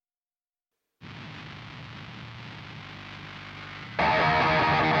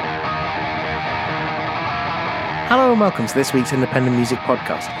Hello and welcome to this week's Independent Music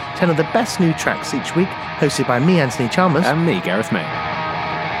Podcast. 10 of the best new tracks each week, hosted by me, Anthony Chalmers. And me, Gareth May.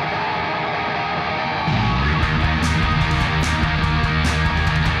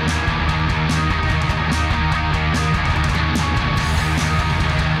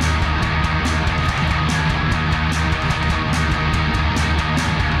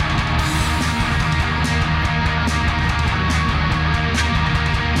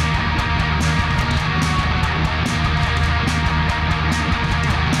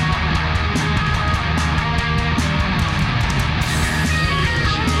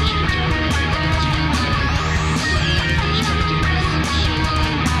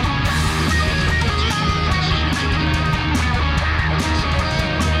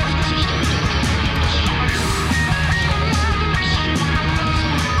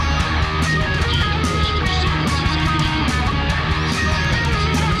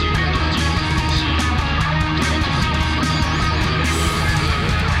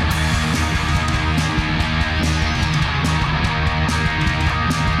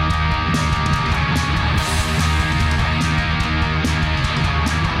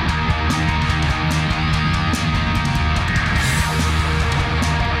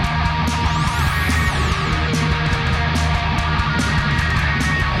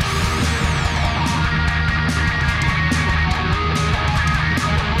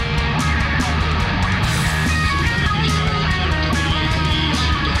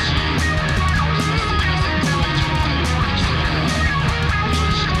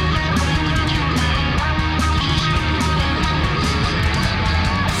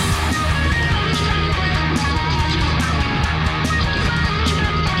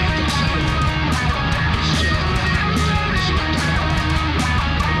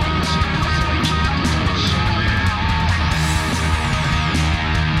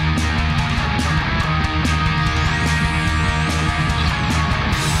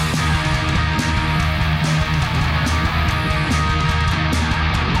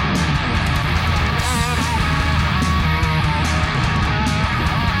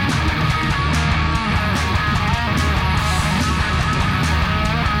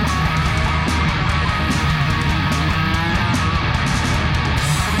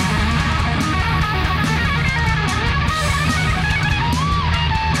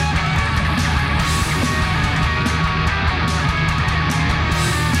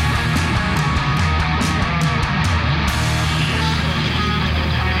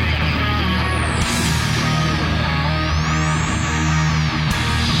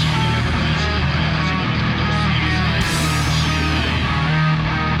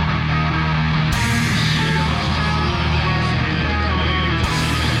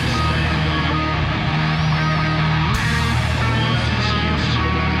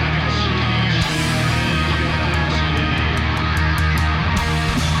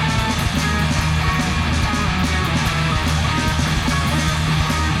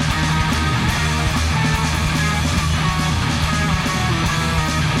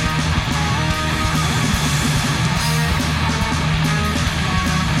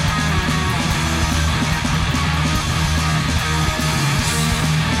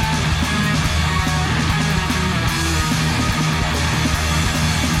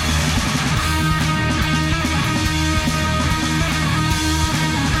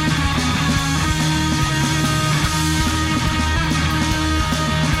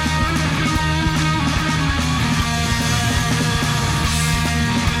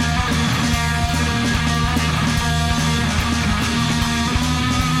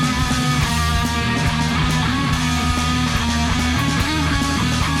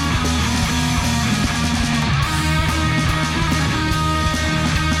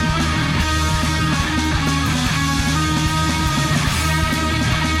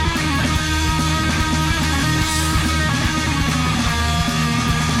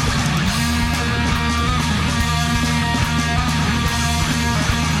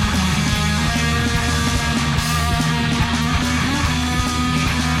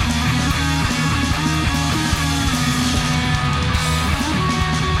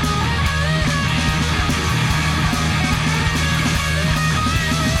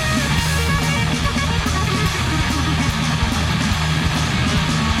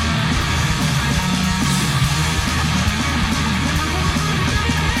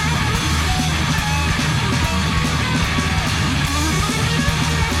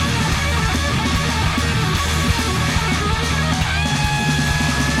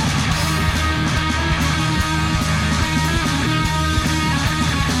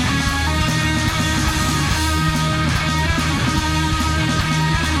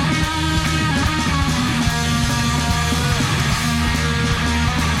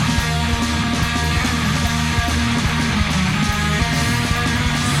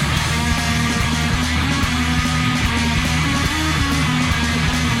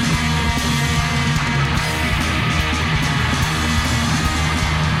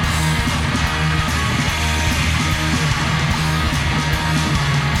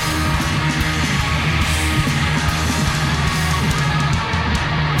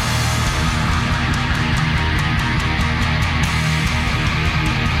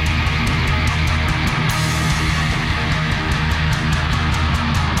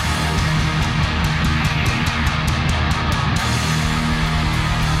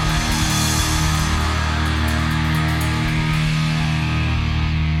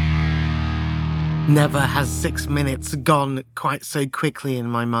 Never has 6 minutes gone quite so quickly in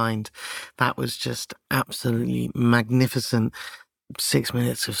my mind. That was just absolutely magnificent. 6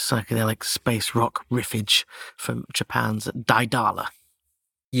 minutes of psychedelic space rock riffage from Japan's Daidala.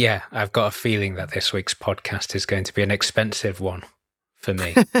 Yeah, I've got a feeling that this week's podcast is going to be an expensive one for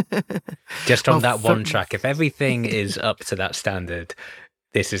me. Just on that one track. If everything is up to that standard,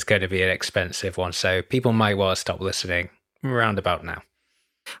 this is going to be an expensive one. So people might well stop listening round about now.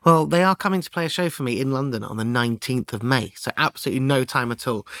 Well, they are coming to play a show for me in London on the 19th of May, so absolutely no time at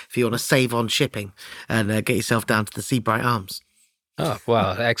all if you want to save on shipping and get yourself down to the Seabright Arms. Oh,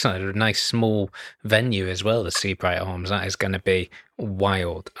 well, excellent. A nice small venue as well, the Seabright Arms. That is going to be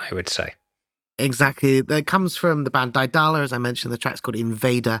wild, I would say. Exactly. That comes from the band Daidala, as I mentioned. The track's called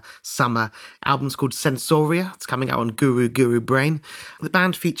Invader Summer. Album's called Sensoria. It's coming out on Guru Guru Brain. The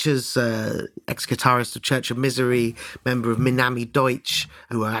band features ex-guitarist of Church of Misery, member of Minami Deutsch,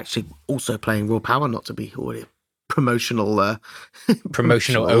 who are actually also playing Raw Power, not to be already promotional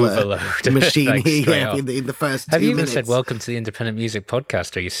overload machine here in the first 2 minutes. Have you even said welcome to the Independent Music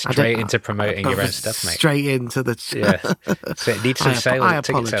Podcast, or are you straight into promoting your own stuff, mate? Straight into the... Yeah. So it needs some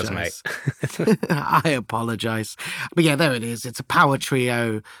ticket sales, mate. I apologise. But yeah, there it is. It's a power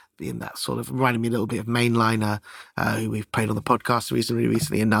trio in that sort of reminding me a little bit of Mainliner, who we've played on the podcast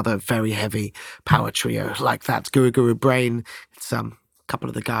recently. Another very heavy power trio like that. Guru Guru Brain. It's a couple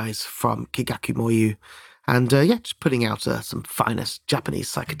of the guys from Kigaku Moyu. And just putting out some finest Japanese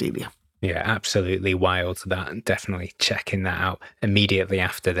psychedelia. Yeah, absolutely wild. That definitely checking that out immediately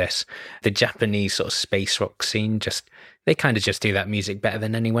after this. The Japanese sort of space rock scene, they kind of just do that music better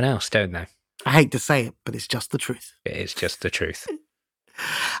than anyone else, don't they? I hate to say it, but it's just the truth. It is just the truth.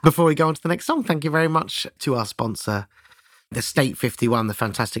 Before we go on to the next song, thank you very much to our sponsor, the State 51, the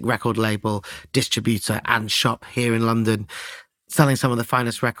fantastic record label, distributor and shop here in London. Selling some of the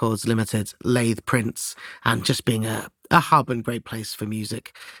finest records, limited, lathe prints, and just being a hub and great place for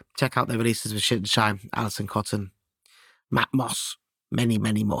music. Check out their releases with Shit and Shine, Alison Cotton, Matt Moss, many,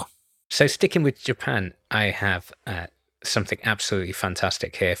 many more. So sticking with Japan, I have something absolutely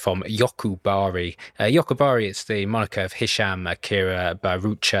fantastic here from Yokubari. Yokubari, it's the moniker of Hisham Akira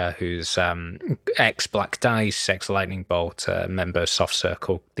Barucha, who's ex-Black Dice, ex-Lightning Bolt, member of Soft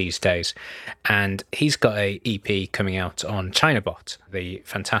Circle these days. And he's got a EP coming out on Chinabot, the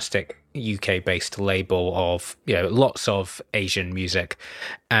fantastic UK-based label of, lots of Asian music.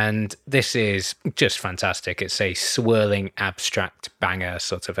 And this is just fantastic. It's a swirling, abstract banger,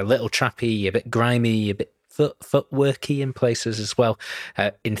 sort of a little trappy, a bit grimy, a bit footworky in places as well,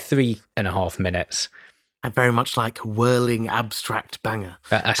 in 3.5 minutes. I very much like whirling abstract banger.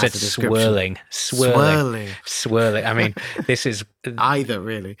 I said swirling. I mean, this is... Either,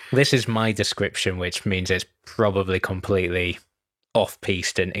 really. This is my description, which means it's probably completely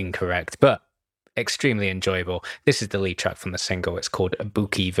off-piste and incorrect, but extremely enjoyable. This is the lead track from the single. It's called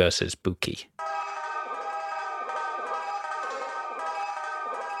Buki versus Buki.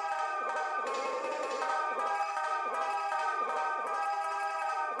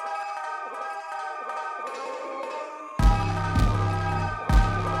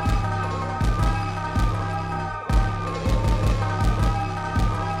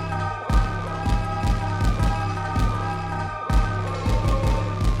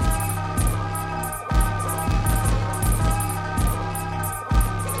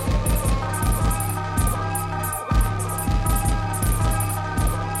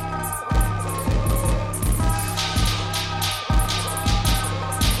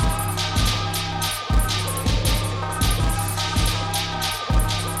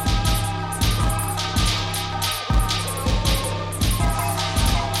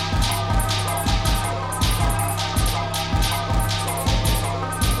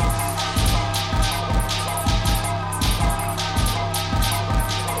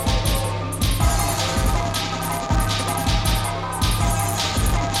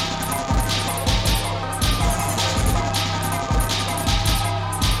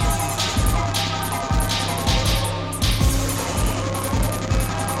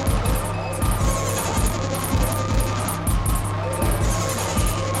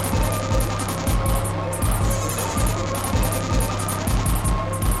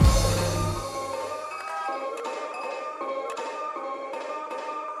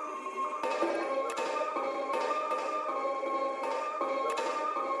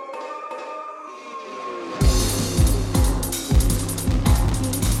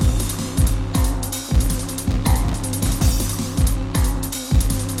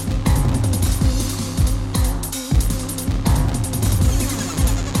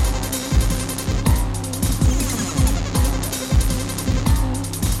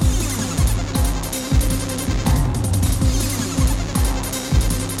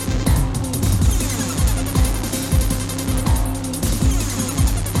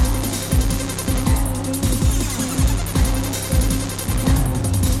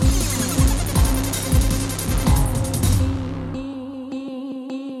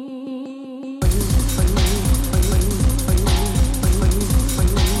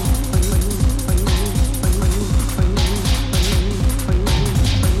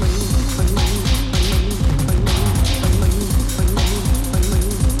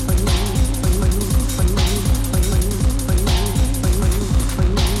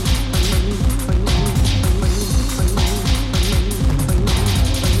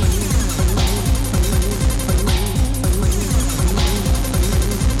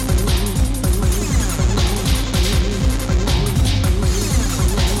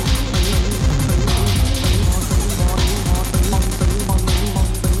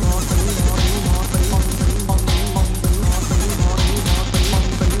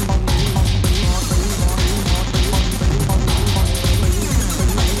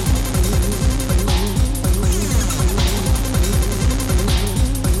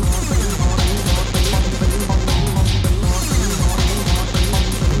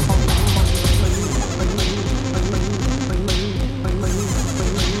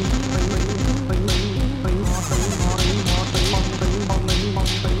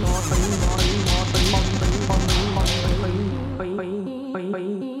 Oh,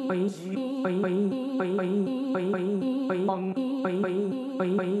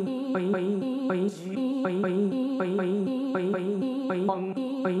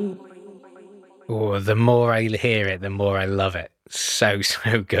 the more I hear it, the more I love it. So,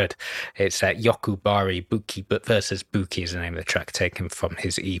 so good. It's Yokubari Buki versus Buki is the name of the track taken from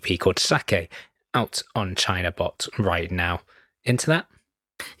his EP called Sake, out on ChinaBot right now. Into that?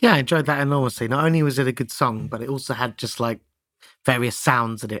 Yeah, I enjoyed that enormously. Not only was it a good song, but it also had just like various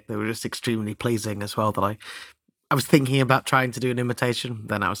sounds in it that were just extremely pleasing as well. That I was thinking about trying to do an imitation.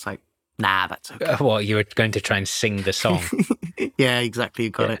 Then I was like, nah, that's okay. What, you were going to try and sing the song? Yeah, exactly.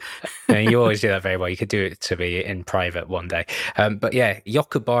 You got it. And you always do that very well. You could do it to me in private one day. But yeah,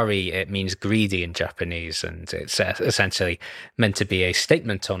 Yokubari, it means greedy in Japanese, and it's essentially meant to be a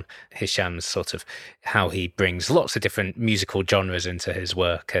statement on Hisham's sort of how he brings lots of different musical genres into his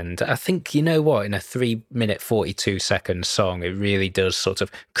work. And I think, you know what, in a 3-minute 42-second song, it really does sort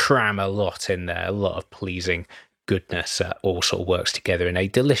of cram a lot in there, a lot of pleasing goodness that all sort of works together in a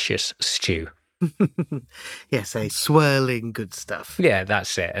delicious stew. Yes, a swirling good stuff. Yeah,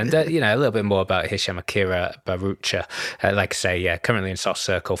 that's it. And, a little bit more about Hisham Akira Barucha. Like I say, yeah, currently in Soft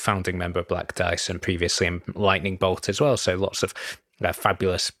Circle, founding member of Black Dice and previously in Lightning Bolt as well. So lots of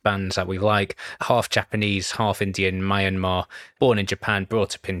fabulous bands that we like. Half Japanese, half Indian, Myanmar, born in Japan,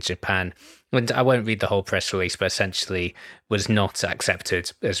 brought up in Japan. And I won't read the whole press release, but essentially was not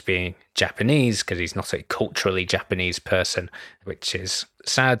accepted as being Japanese because he's not a culturally Japanese person, which is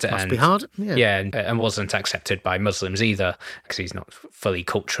sad. Must be hard. Yeah, and wasn't accepted by Muslims either because he's not fully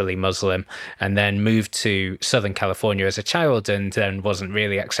culturally Muslim. And then moved to Southern California as a child and then wasn't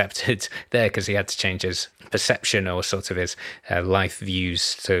really accepted there because he had to change his perception or sort of his life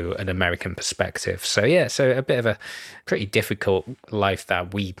views to an American perspective. So yeah, so a bit of a pretty difficult life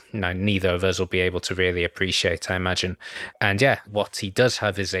that we, neither of us will be able to really appreciate, I imagine. And yeah, what he does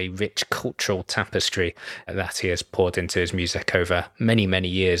have is a rich cultural tapestry that he has poured into his music over many, many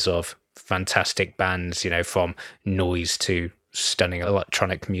years of fantastic bands, from noise to stunning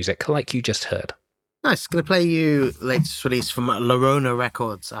electronic music like you just heard. Nice. Going to play you latest release from Lorona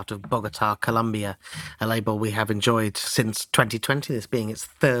Records out of Bogota, Colombia, a label we have enjoyed since 2020, this being its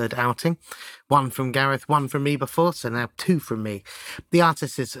third outing. One from Gareth, one from me before, so now two from me. The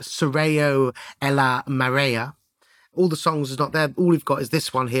artist is Soreo Ella Marea. All the songs is not there. All we've got is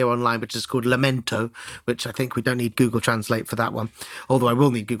this one here online, which is called Lamento, which I think we don't need Google Translate for that one, although I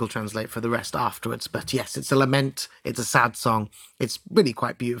will need Google Translate for the rest afterwards. But yes, it's a lament. It's a sad song. It's really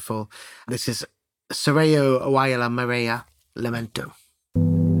quite beautiful. This is Soreo Ella Marea, Lamento.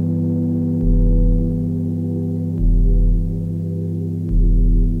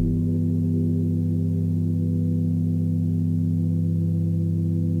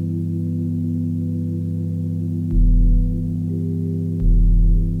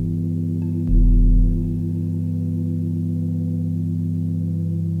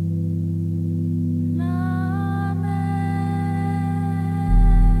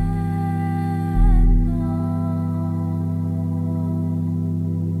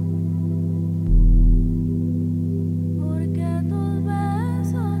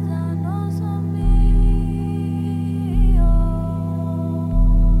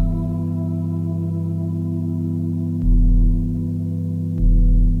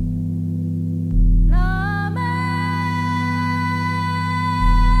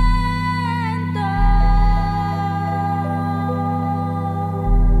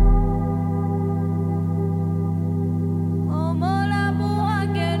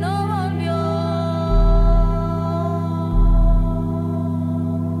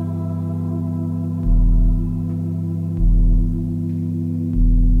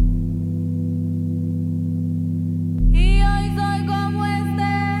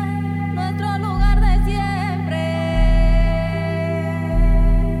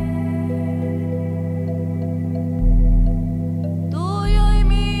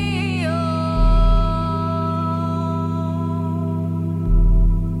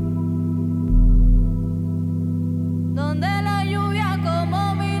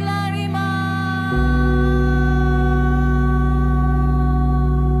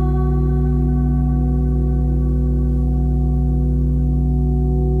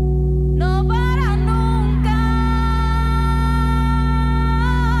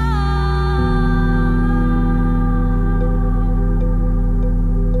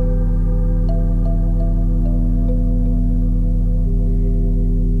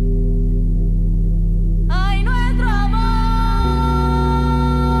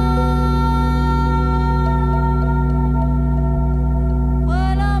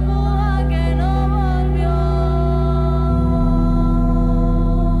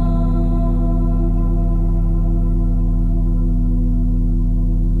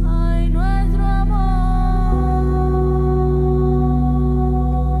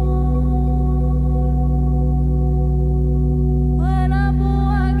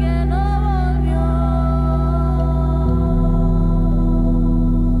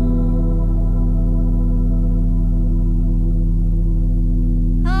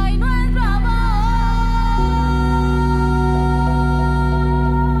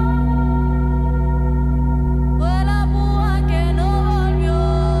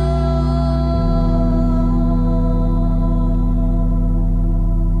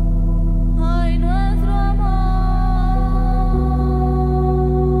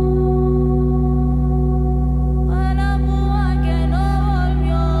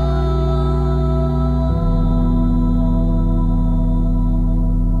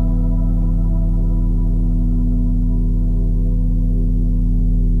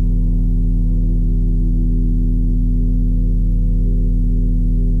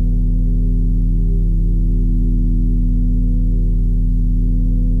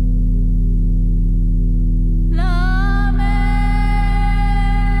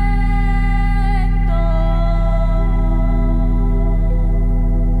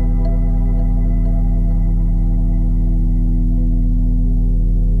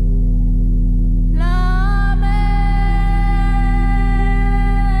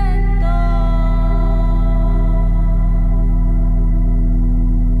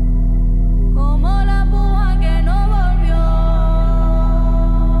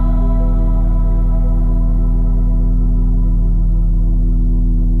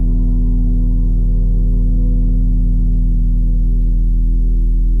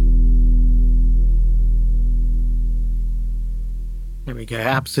 go.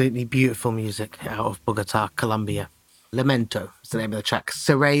 Absolutely beautiful music out of Bogota, Colombia. Lamento is the name of the track.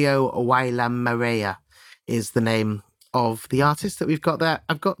 Sereo Waila Marea is the name of the artist that we've got there.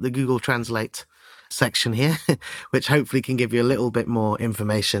 I've got the Google Translate section here, which hopefully can give you a little bit more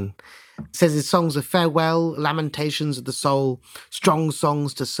information. It says his songs are farewell, lamentations of the soul, strong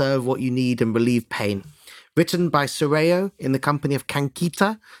songs to serve what you need and relieve pain. Written by Sereo in the company of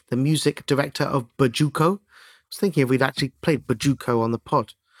Kanquita, the music director of Bajuco. I was thinking if we'd actually played Bajuco on the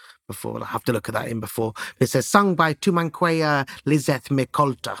pod before. I'll have to look at that in before. It says, sung by Tumanquea Lizeth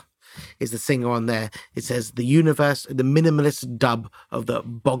Mekolta is the singer on there. It says, the minimalist dub of the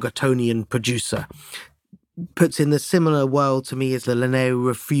Bogotonian producer. Puts in the similar world to me as the Lene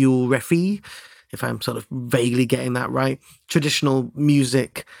Refuel Refi, if I'm sort of vaguely getting that right. Traditional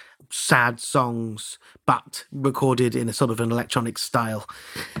music, sad songs, but recorded in a sort of an electronic style.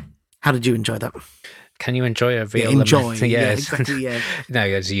 How did you enjoy that? Can you enjoy a real enjoy? Yeah, exactly. Yeah. No,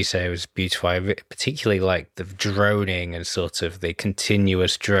 as you say, it was beautiful. I particularly like the droning and sort of the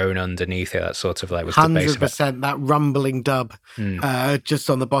continuous drone underneath it. That sort of like was 100% that rumbling dub just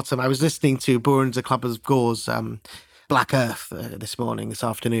on the bottom. I was listening to Burns the Clubbers Gore's Black Earth this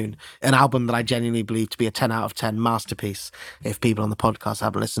afternoon, an album that I genuinely believe to be a 10 out of 10 masterpiece. If people on the podcast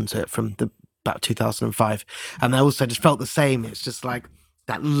haven't listened to it from about 2005, and I also just felt the same. It's just like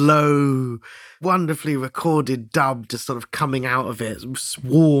that low, wonderfully recorded dub just sort of coming out of it,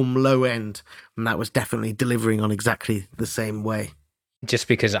 warm, low end. And that was definitely delivering on exactly the same way. Just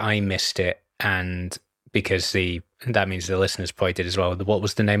because I missed it, and because that means the listeners probably did as well. What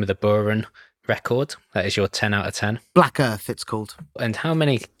was the name of the Buren record? That is your 10 out of 10? Black Earth, it's called. And how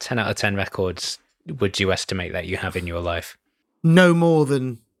many 10 out of 10 records would you estimate that you have in your life? No more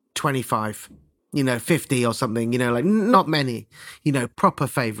than 25. 50 or something, like not many, proper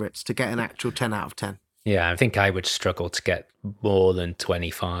favourites to get an actual 10 out of 10. Yeah, I think I would struggle to get more than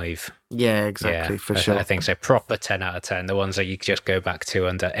 25. Yeah, exactly, for sure. I think so. Proper 10 out of 10, the ones that you just go back to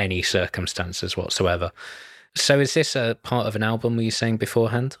under any circumstances whatsoever. So is this a part of an album, were you saying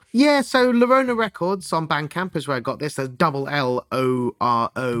beforehand? Yeah, so Lorona Records on Bandcamp is where I got this. There's LLORONA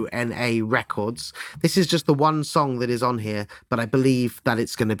Records. This is just the one song that is on here, but I believe that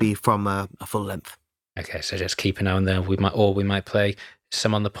it's going to be from a full length. Okay, so just keep an eye on there. We might play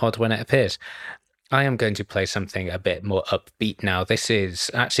some on the pod when it appears. I am going to play something a bit more upbeat now. This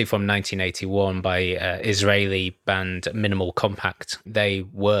is actually from 1981 by Israeli band Minimal Compact. They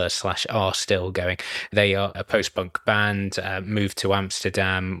were/are still going. They are a post-punk band, moved to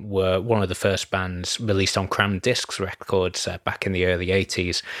Amsterdam, were one of the first bands released on Cram Discs Records back in the early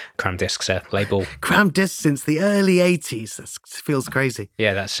 80s. Cram Discs label. Cram Discs since the early 80s. That feels crazy.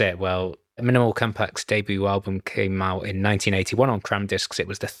 Yeah, that's it. Well, Minimal Compact's debut album came out in 1981 on Cram Discs. It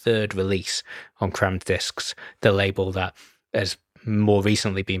was the third release on Cram Discs, the label that has more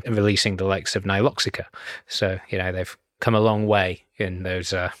recently been releasing the likes of Niloxica. So, they've come a long way in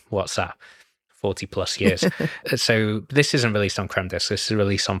those, 40 plus years. So this isn't released on Cram Discs. This is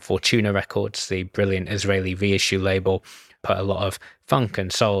released on Fortuna Records, the brilliant Israeli reissue label. Put a lot of funk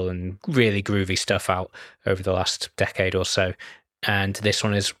and soul and really groovy stuff out over the last decade or so. And this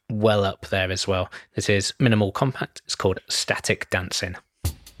one is well up there as well. This is Minimal Compact. It's called Static Dancing.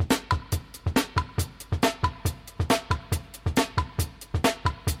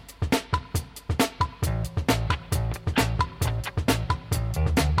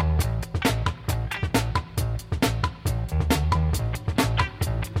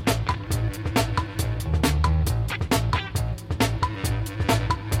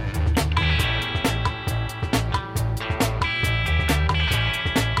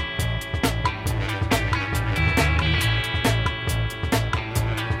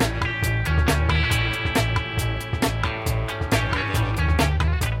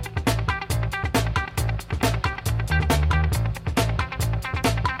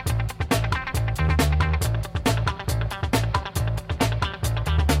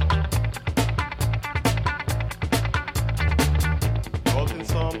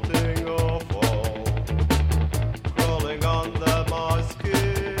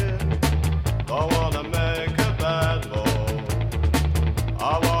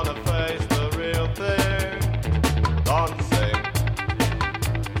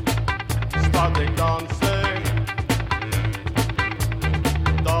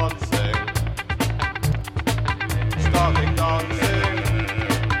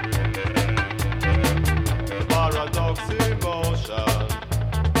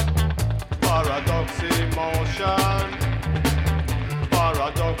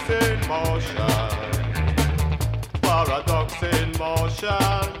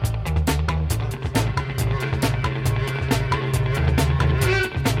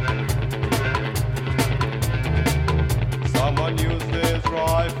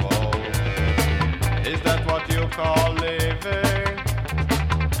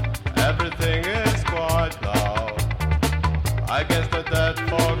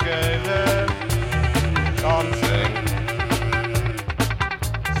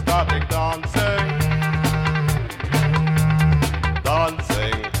 starting dancing,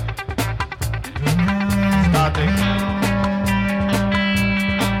 dancing, starting.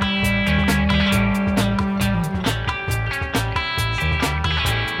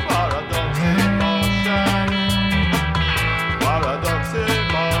 Paradox emotion, paradox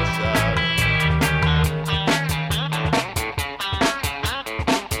emotion.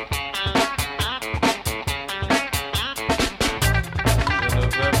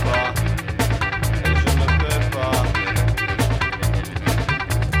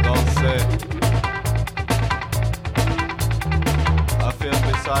 I feel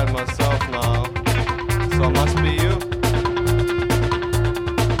beside myself now, so must be you.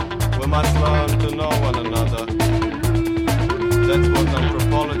 We must learn to know one another. That's what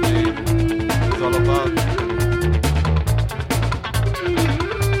anthropology is all about.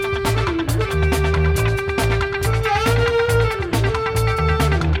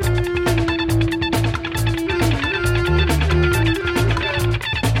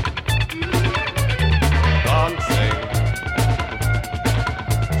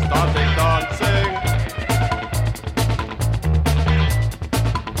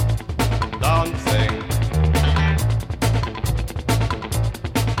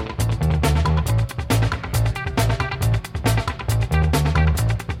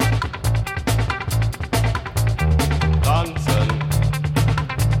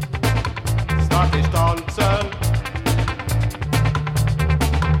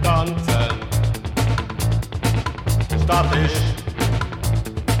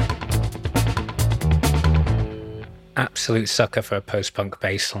 Absolute sucker for a post-punk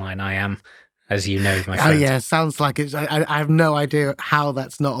bass line, I am, as you know, my Oh friend. yeah, sounds like it's. I have no idea how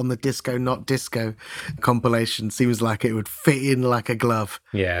that's not on the Disco Not Disco compilation. Seems like it would fit in like a glove.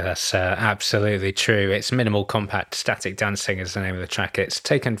 Yeah, that's absolutely true. It's Minimal Compact Static Dancing is the name of the track. It's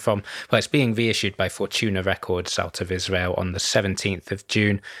taken from, well, it's being reissued by Fortuna Records out of Israel on the 17th of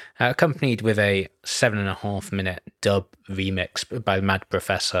June, accompanied with a 7.5-minute dub remix by Mad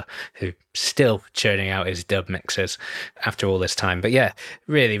Professor, who still churning out his dub mixes after all this time. But yeah,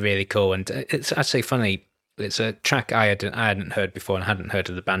 really, really cool. And it's actually funny. It's a track I hadn't heard before and hadn't heard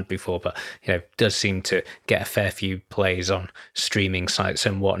of the band before, but does seem to get a fair few plays on streaming sites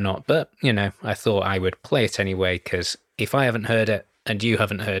and whatnot. But I thought I would play it anyway, because if I haven't heard it and you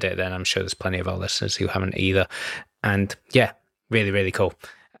haven't heard it, then I'm sure there's plenty of our listeners who haven't either. And yeah, really, really cool.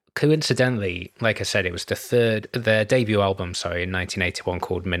 Coincidentally, like I said, it was their debut album, in 1981,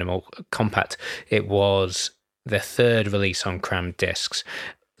 called Minimal Compact. It was their third release on Cram Discs.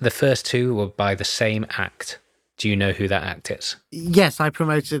 The first two were by the same act. Do you know who that act is? Yes, I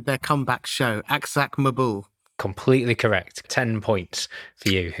promoted their comeback show, Aksak Mabul. Completely correct. 10 points for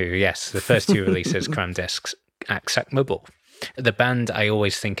you, who, yes, the first two releases, Cram Discs, Aksak Mabul. The band I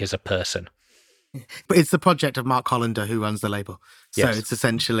always think is a person. But it's the project of Mark Hollander who runs the label. So Yes. It's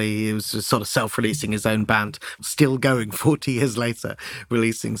essentially, he was just sort of self-releasing his own band, still going 40 years later,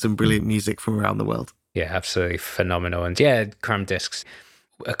 releasing some brilliant music from around the world. Yeah, absolutely phenomenal. And yeah, Cram Discs.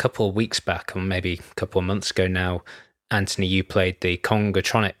 A couple of weeks back, or maybe a couple of months ago now, Anthony, you played the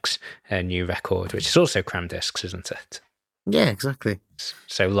Congotronics new record, which is also Cram Discs, isn't it? Yeah, exactly.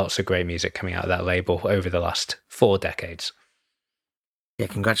 So lots of great music coming out of that label over the last 4 decades. Yeah,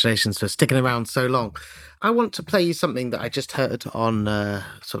 congratulations for sticking around so long. I want to play you something that I just heard on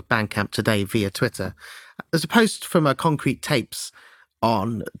sort of Bandcamp today via Twitter. There's a post from Concrete Tapes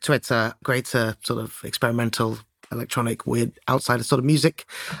on Twitter, greater sort of experimental electronic, weird, outsider sort of music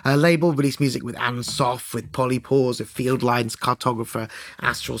label, released music with Ansoff, with Polypores, with Field Lines, Cartographer,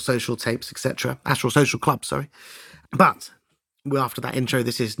 Astral Social Tapes, etc. Astral Social Club, sorry. But after that intro,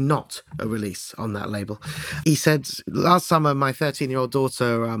 this is not a release on that label. He said, last summer, my 13-year-old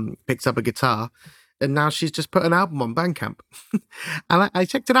daughter picked up a guitar, and now she's just put an album on Bandcamp. And I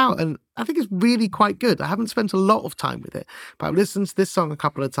checked it out, and I think it's really quite good. I haven't spent a lot of time with it, but I've listened to this song a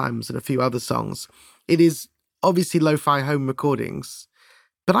couple of times and a few other songs. It is obviously lo-fi home recordings,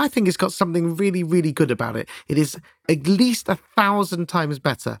 but I think it's got something really, really good about it. It is at least 1,000 times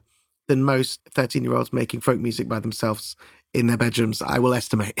better than most 13-year-olds making folk music by themselves in their bedrooms, I will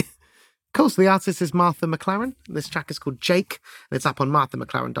estimate. Of course, the artist is Martha McLaren. This track is called Jake, and it's up on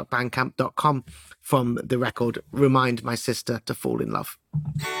marthamclaren.bandcamp.com from the record Remind My Sister to Fall in Love.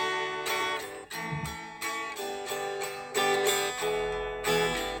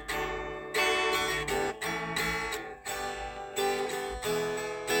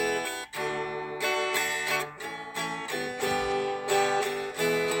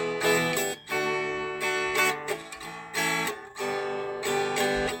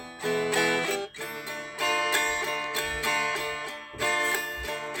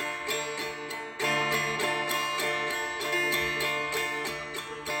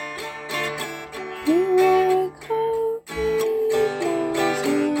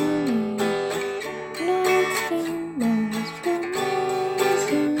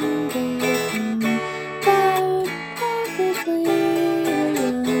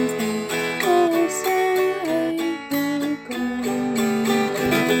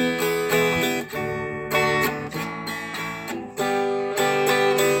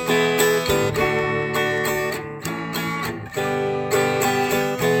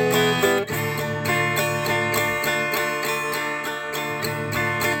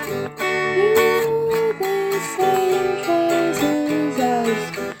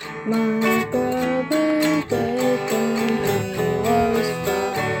 My brother did when he was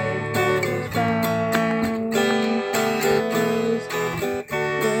 5. He was found flowers with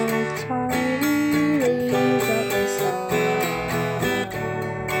tiny leaves at the side.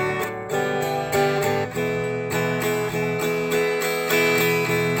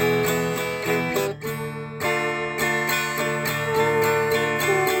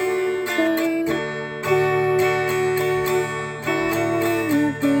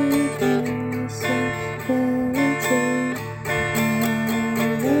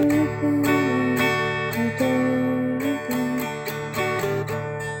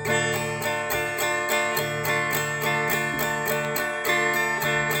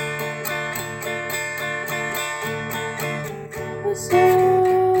 So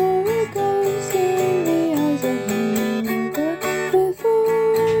it goes in the eyes of my mother before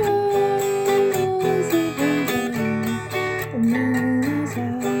I was even born. And then as I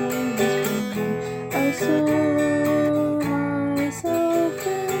was born, I saw myself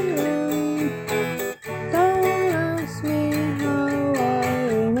in them. Don't ask me how I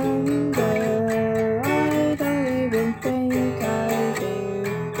remember, I don't even think I do.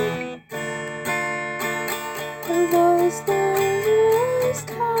 It was the first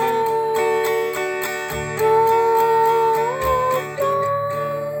time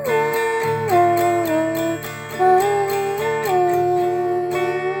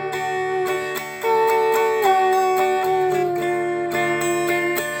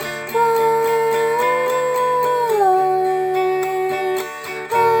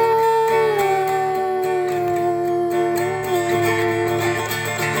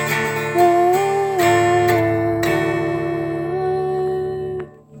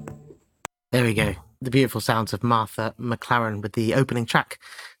There we go. The beautiful sounds of Martha McLaren with the opening track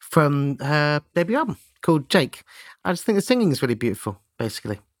from her debut album called Jake. I just think the singing is really beautiful,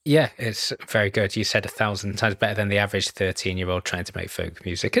 basically. Yeah, it's very good. You said 1,000 times better than the average 13-year-old trying to make folk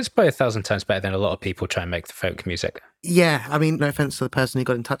music. It's probably 1,000 times better than a lot of people try and make the folk music. Yeah, I mean, no offense to the person who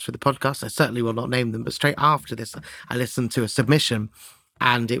got in touch with the podcast. I certainly will not name them, but straight after this, I listened to a submission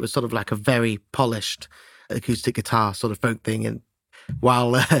and it was sort of like a very polished acoustic guitar sort of folk thing. And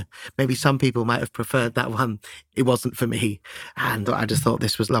while maybe some people might have preferred that one, it wasn't for me. And I just thought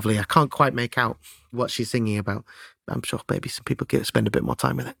this was lovely. I can't quite make out what she's singing about. I'm sure maybe some people could spend a bit more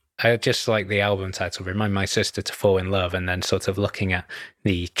time with it. I just like the album title, Remind My Sister to Fall in Love, and then sort of looking at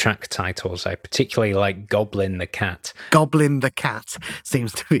the track titles, I particularly like Goblin the Cat. Goblin the Cat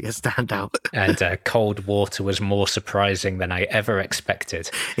seems to be a standout. And Cold Water was more surprising than I ever expected.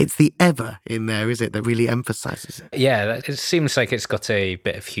 It's the ever in there, is it, that really emphasises it? Yeah, it seems like it's got a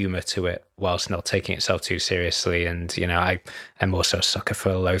bit of humour to it whilst not taking itself too seriously. And, you know, I am also a sucker for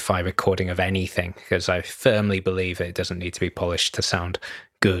a lo-fi recording of anything because I firmly believe that it doesn't need to be polished to sound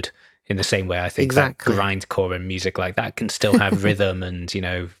good. In the same way, I think Exactly. that grindcore and music like that can still have rhythm and, you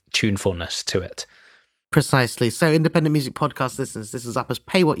know, tunefulness to it. Precisely. So, independent music podcast listeners, this is up as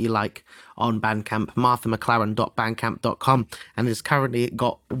Pay What You Like on Bandcamp, marthamclaren.bandcamp.com, and it's currently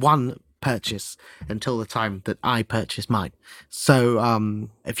got one purchase until the time that I purchase mine. So,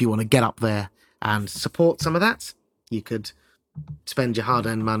 if you want to get up there and support some of that, you could spend your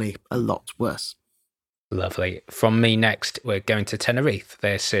hard-earned money a lot worse. Lovely. From me next, we're going to Tenerife.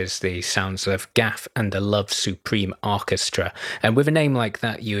 This is the sounds of Gaff and the Love Supreme Orchestra. And with a name like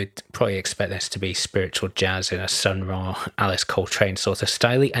that, you would probably expect this to be spiritual jazz in a Sun Ra, Alice Coltrane sort of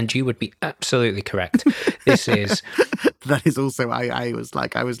style, and you would be absolutely correct. This is... That is also, I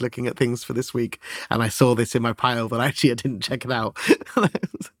was looking at things for this week and I saw this in my pile, but actually I didn't check it out.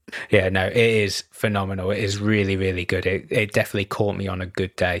 Yeah, no, it is phenomenal. It is really, really good. It definitely caught me on a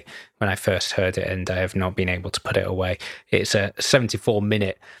good day when I first heard it, and I have not been able to put it away. It's a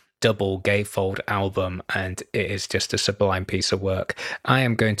 74-minute double gatefold album, and it is just a sublime piece of work. I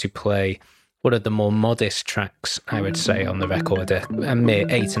am going to play one of the more modest tracks, I would say, on the record, a mere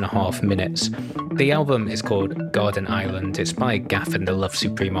 8.5 minutes. The album is called Garden Island. It's by Gaff and the Love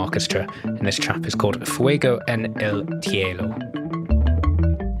Supreme Orchestra, and this track is called Fuego en el Cielo.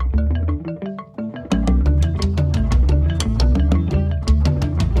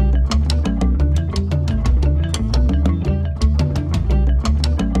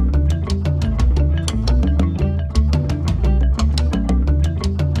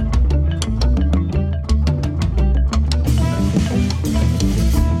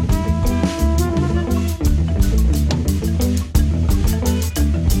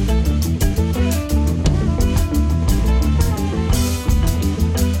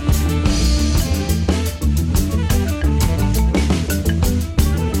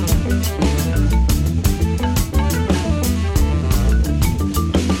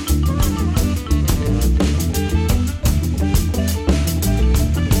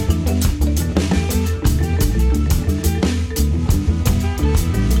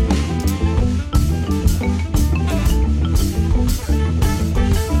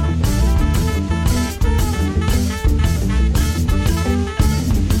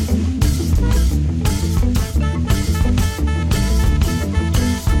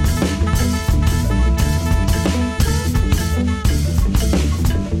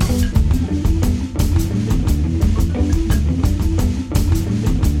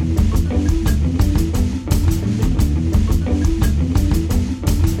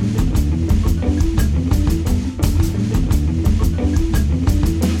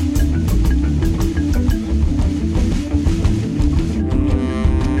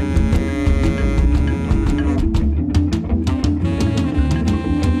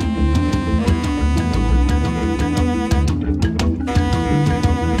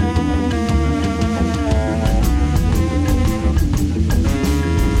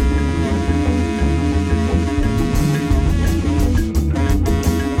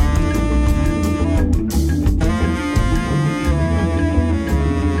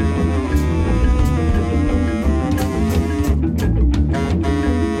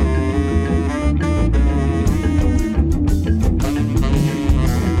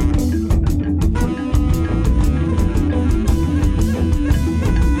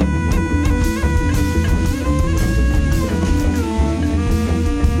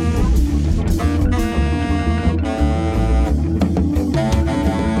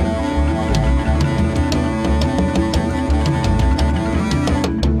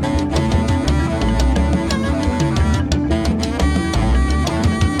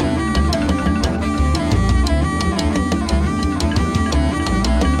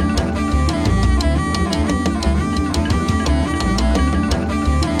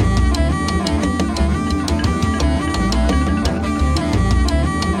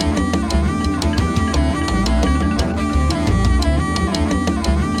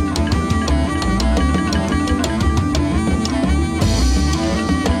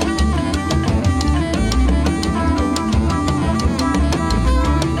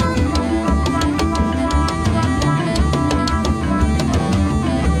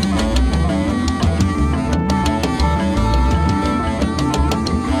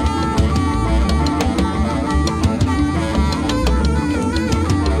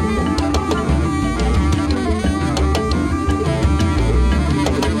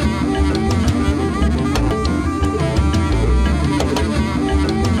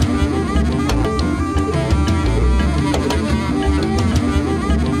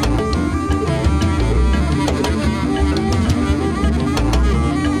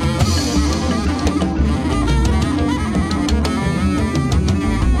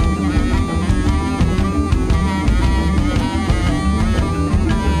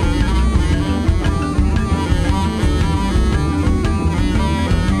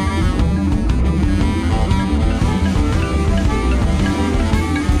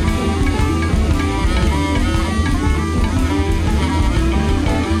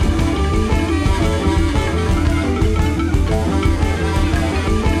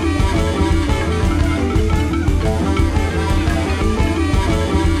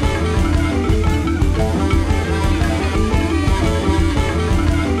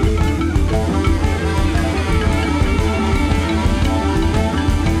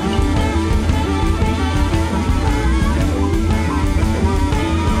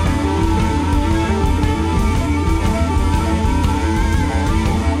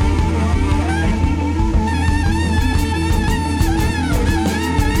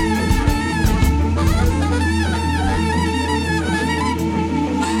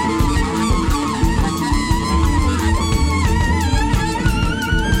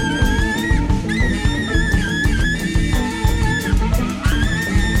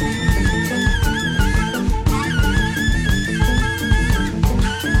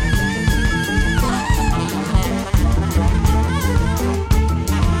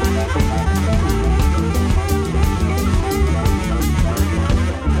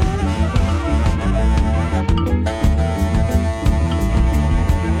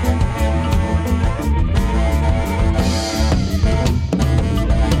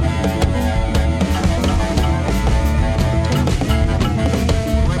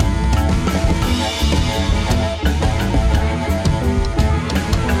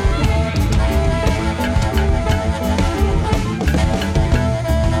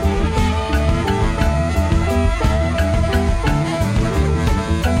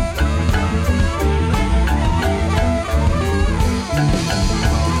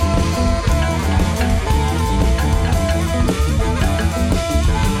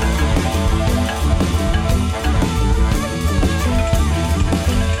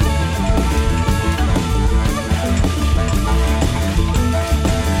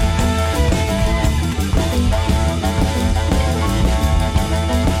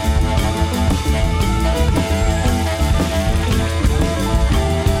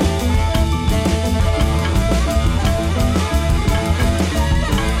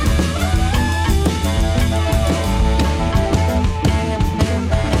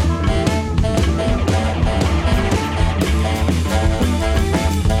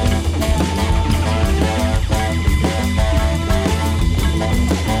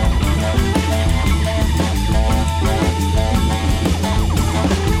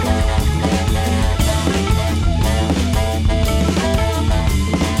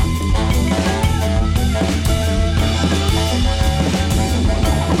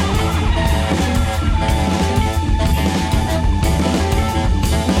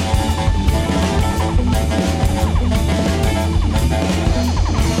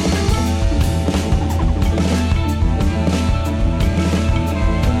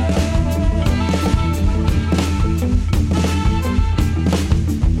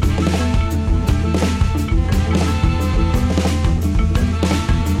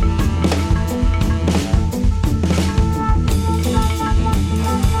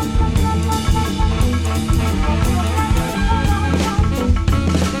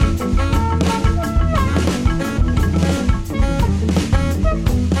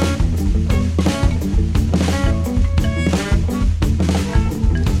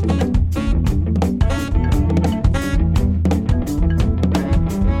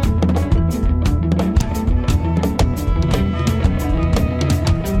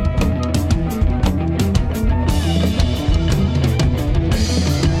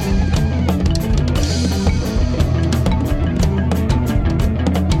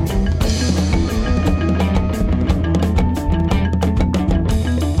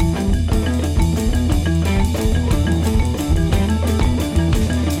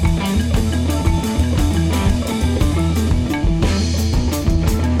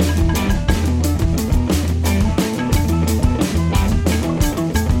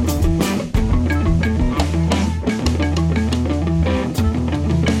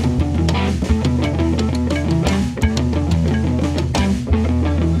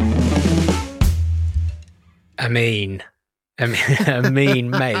 I mean,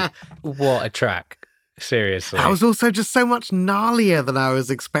 mate, what a track. Seriously. That was also just so much gnarlier than I was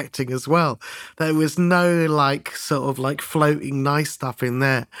expecting as well. There was no sort of floating nice stuff in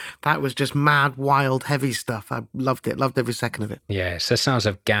there. That was just mad, wild, heavy stuff. I loved it. Loved every second of it. Yeah, it's the sounds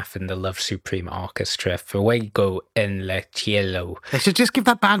of Gaff and the Love Supreme Orchestra, Fuego en el Cielo. They should just give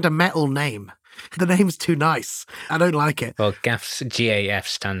that band a metal name. The name's too nice. I don't like it. Well, GAF's GAF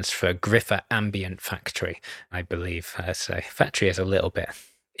stands for Griffer Ambient Factory, I believe. So factory is a little bit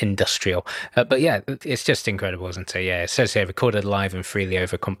industrial. But yeah, it's just incredible, isn't it? Yeah, it says here, recorded live and freely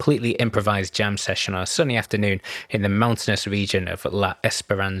over a completely improvised jam session on a sunny afternoon in the mountainous region of La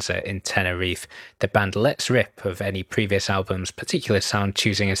Esperanza in Tenerife. The band lets rip of any previous album's particular sound,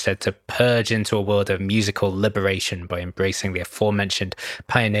 choosing instead to purge into a world of musical liberation by embracing the aforementioned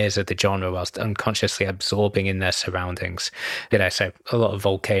pioneers of the genre whilst unconsciously absorbing in their surroundings. So a lot of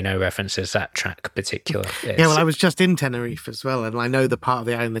Volcano references, that track particular. Yeah, well, I was just in Tenerife as well, and I know the part of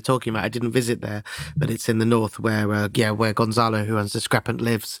the island they're talking about. I didn't visit there, but it's in the north where Gonzalo, who owns Discrepant,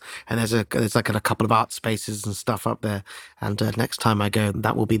 lives, and there's a couple of art spaces and stuff up there. And next time I go,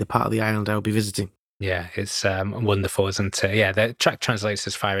 that will be the part of the island I will be visiting. Yeah, it's wonderful, isn't it? Yeah, the track translates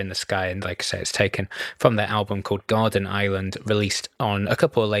as Fire in the Sky, and like I say, it's taken from their album called Garden Island, released on a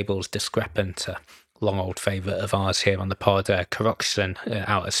couple of labels, Discrepant, long old favourite of ours here on the pod, Corroxen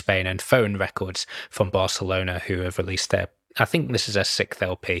out of Spain, and Phone Records from Barcelona, who have released their, I think this is their 6th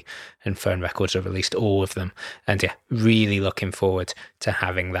LP, and Phone Records have released all of them. And yeah, really looking forward to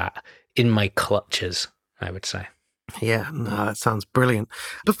having that in my clutches, I would say. Yeah, no, that sounds brilliant.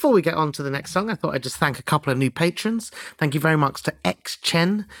 Before we get on to the next song, I thought I'd just thank a couple of new patrons. Thank you very much to X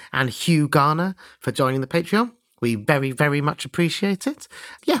Chen and Hugh Garner for joining the Patreon. We very, very much appreciate it.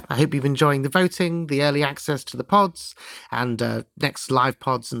 Yeah, I hope you've enjoying the voting, the early access to the pods, and next live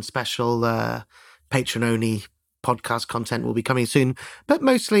pods and special patron-only podcast content will be coming soon. But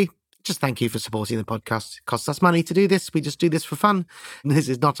mostly, just thank you for supporting the podcast. It costs us money to do this. We just do this for fun. This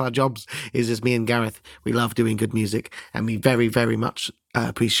is not our jobs. It's just me and Gareth. We love doing good music, and we very, very much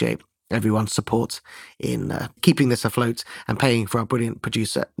appreciate everyone's support in keeping this afloat and paying for our brilliant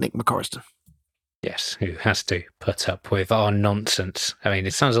producer, Nick McCorriston. Yes, who has to put up with our nonsense. I mean,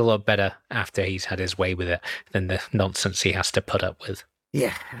 it sounds a lot better after he's had his way with it than the nonsense he has to put up with.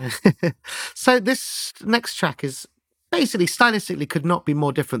 Yeah. So this next track is basically stylistically could not be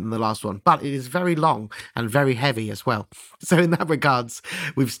more different than the last one, but it is very long and very heavy as well. So in that regards,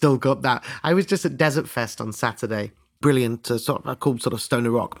 we've still got that. I was just at Desert Fest on Saturday. Brilliant, cool sort of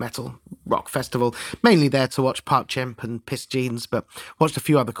stoner metal rock festival. Mainly there to watch Part Chimp and Piss Jeans, but watched a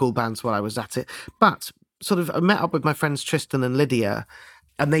few other cool bands while I was at it. But I met up with my friends Tristan and Lydia,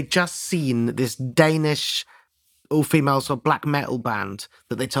 and they'd just seen this Danish all-female sort of black metal band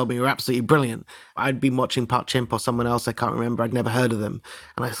that they told me were absolutely brilliant. I'd been watching Part Chimp or someone else, I can't remember. I'd never heard of them.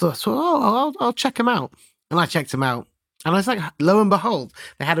 And I thought, I'll check them out. And I checked them out. And I was like, lo and behold,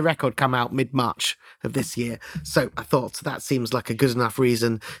 they had a record come out mid-March of this year. So I thought that seems like a good enough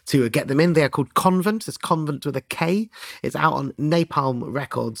reason to get them in. They are called Convent. It's Convent with a K. It's out on Napalm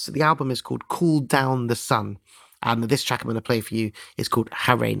Records. The album is called Cool Down the Sun. And this track I'm going to play for you is called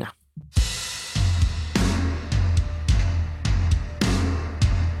Harena.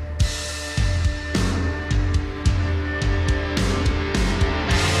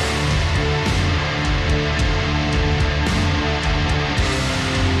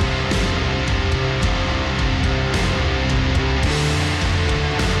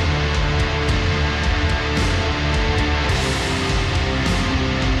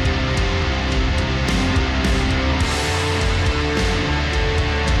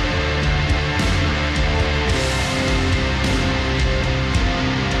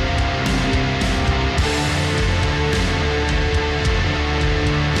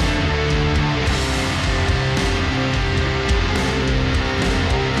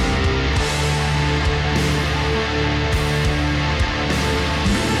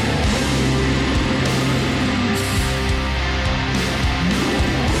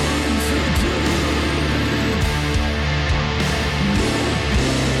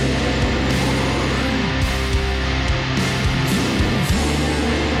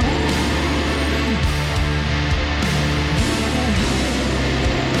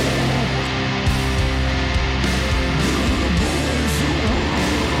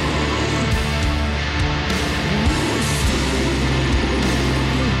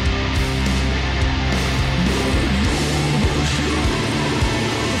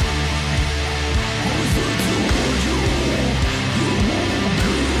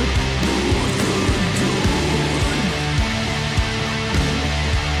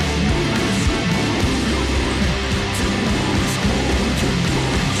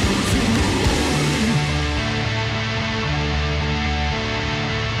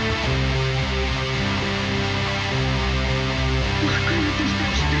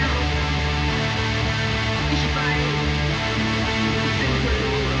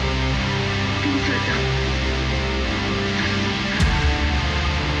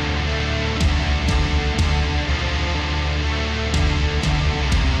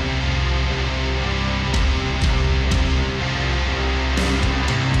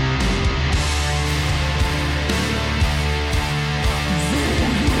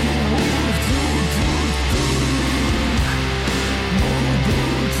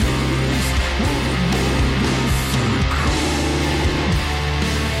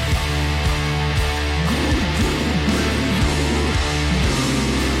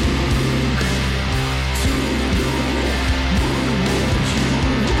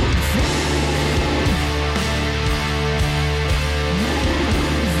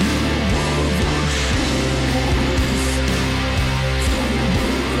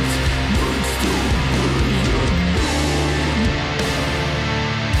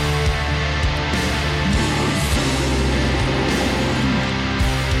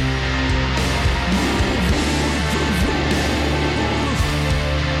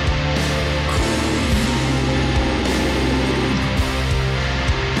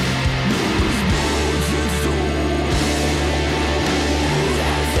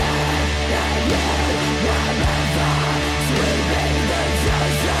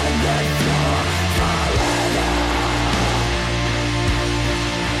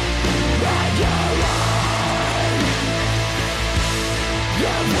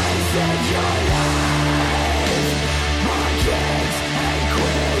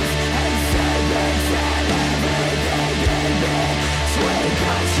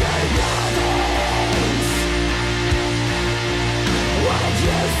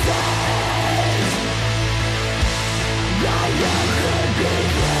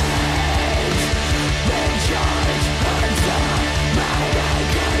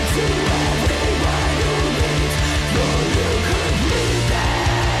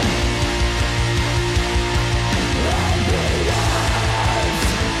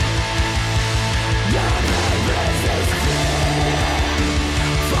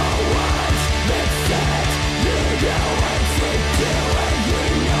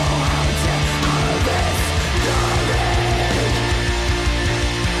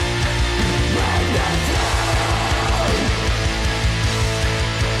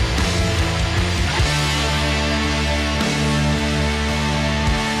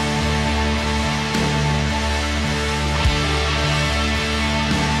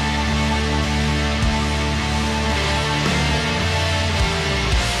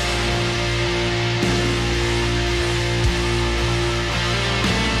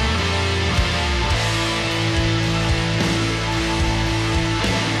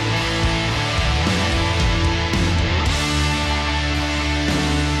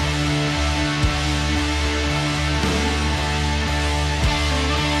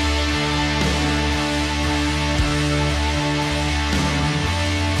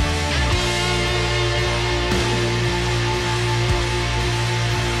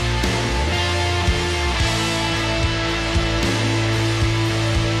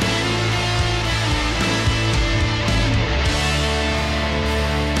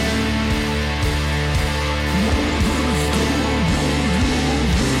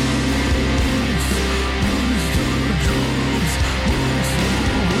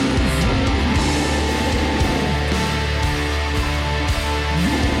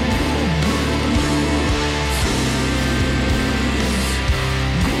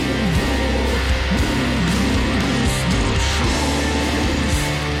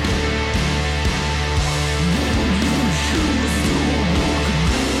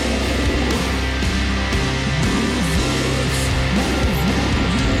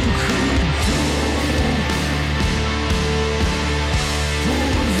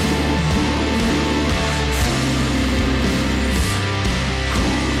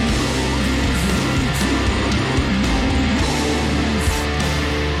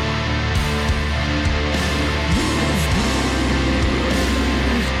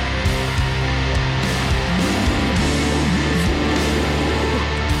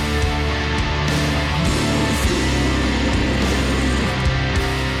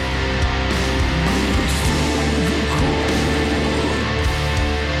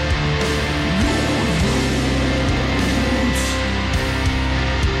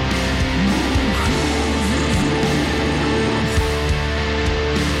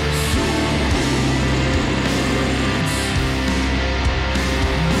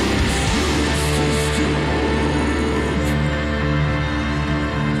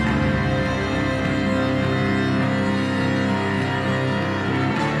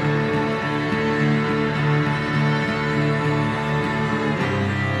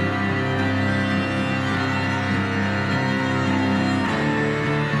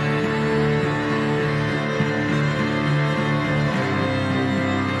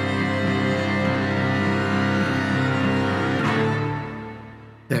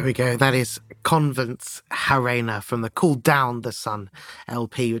 There we go. That is Convent's Harena from the Cool Down the Sun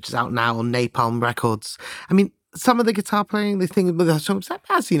LP, which is out now on Napalm Records. I mean, some of the guitar playing, the thing with the songs,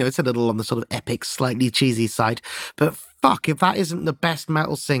 as you know, it's a little on the sort of epic, slightly cheesy side. But fuck, if that isn't the best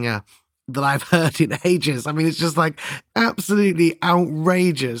metal singer that I've heard in ages. I mean, it's just like absolutely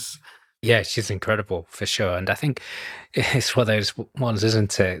outrageous. Yeah, she's incredible for sure. And I think it's one of those ones,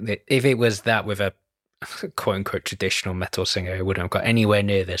 isn't it? That if it was that with a quote unquote traditional metal singer, it wouldn't have got anywhere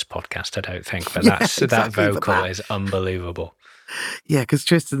near this podcast, I don't think. But Yeah, that exactly, but vocal that- is unbelievable. Yeah, because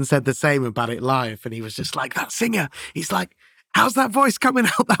Tristan said the same about it live, and he was just like, that singer, he's like, how's that voice coming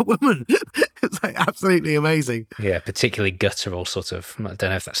out, that woman? It's like absolutely amazing. Yeah, particularly guttural sort of, I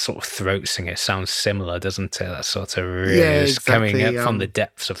don't know if that sort of throat singer sounds similar, doesn't it? That sort of really Yeah, is coming exactly, up from the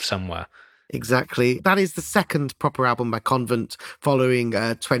depths of somewhere. Exactly. That is the second proper album by Convent following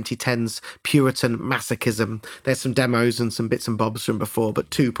 2010's Puritan Masochism. There's some demos and some bits and bobs from before,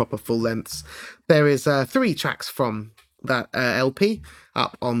 but 2 proper full lengths. There is 3 tracks from that LP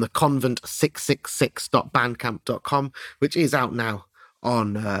up on the convent666.bandcamp.com, which is out now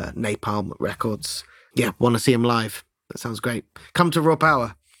on Napalm Records. Yeah, want to see him live. That sounds great. Come to Raw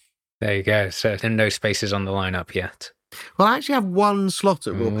Power. There you go. So no spaces on the lineup yet. Well, I actually have 1 slot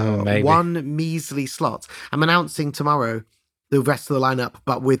at Raw Power. maybe. 1 measly slot. I'm announcing tomorrow the rest of the lineup,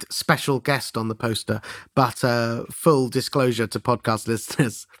 but with special guest on the poster. But full disclosure to podcast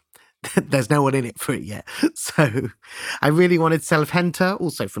listeners, there's no one in it for it yet. So I really wanted Selvhenter,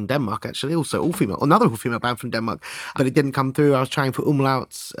 also from Denmark, actually, also all female, another all female band from Denmark, but it didn't come through. I was trying for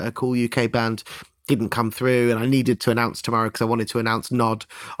Umlauts, a cool UK band. Didn't come through, and I needed to announce tomorrow because I wanted to announce Nod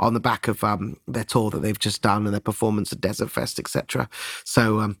on the back of their tour that they've just done and their performance at Desert Fest, etc.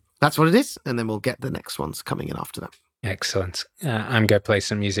 So that's what it is, and then we'll get the next ones coming in after that. Excellent. I'm going to play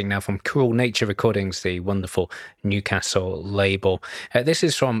some music now from Cruel Nature Recordings, the wonderful Newcastle label. This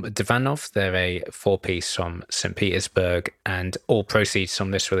is from Dvanov. They're a 4-piece from St. Petersburg, and all proceeds from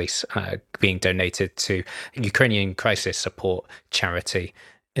this release being donated to Ukrainian crisis support charity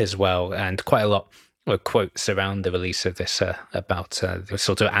as well. And quite a lot of quotes around the release of this about the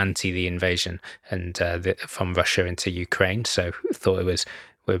sort of the invasion and from Russia into Ukraine. So thought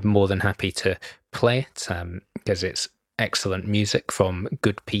we're more than happy to play it because it's excellent music from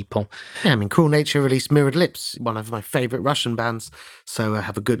good people. Yeah, I mean, Cruel Nature released Mirrored Lips, one of my favourite Russian bands, so I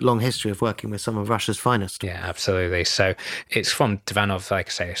have a good long history of working with some of Russia's finest. Yeah, absolutely. So it's from Dvanov, like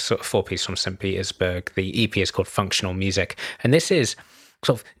I say, a sort of 4-piece from St. Petersburg. The EP is called Functional Music, and this is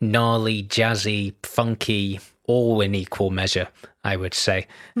sort of gnarly, jazzy, funky, all in equal measure, I would say.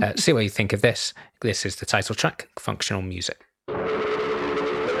 See what you think of this. This is the title track, Functional Music.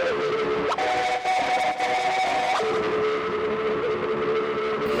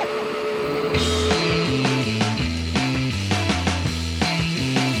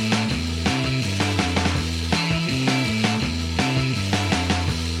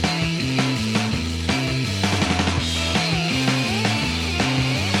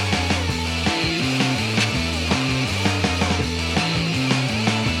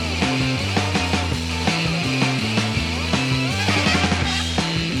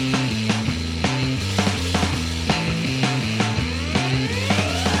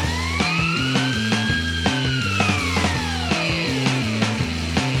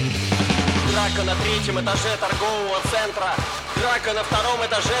 Драка на 3-м этаже торгового центра. Драка на 2-м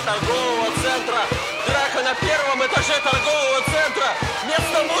этаже торгового центра. Драка на 1-м этаже торгового центра.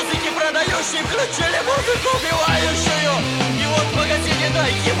 Вместо музыки продающие включили музыку убивающую. И вот в магазине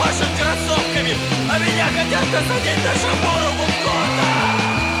Nike машут кроссовками, а меня хотят насадить на шамуру Букота.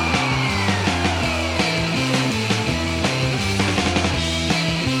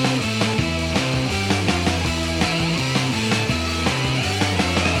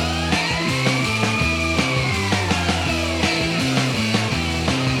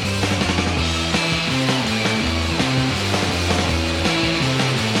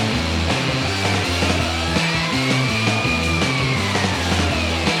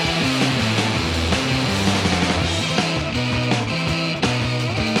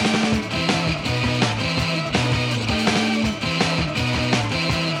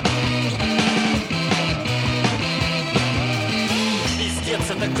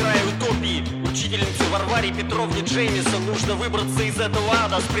 Джеймисон. Нужно выбраться из этого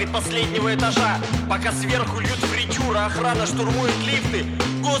ада с предпоследнего этажа, пока сверху льют фритюра, охрана штурмует лифты.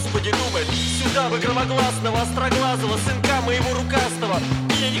 Господи, думает, сюда бы громогласного, остроглазого сынка моего рукастого.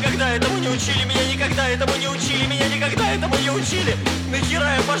 Меня никогда этому не учили, меня никогда этому не учили, меня никогда этому не учили.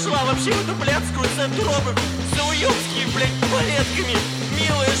 Нахера я пошла вообще в эту блядскую центробы за уёбские, блядь, балетками?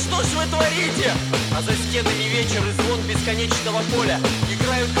 Милые, что ж вы творите? А за стенами вечер и звон бесконечного поля.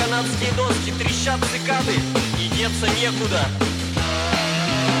 Играют канадские доски, трещат цикады, и деться некуда.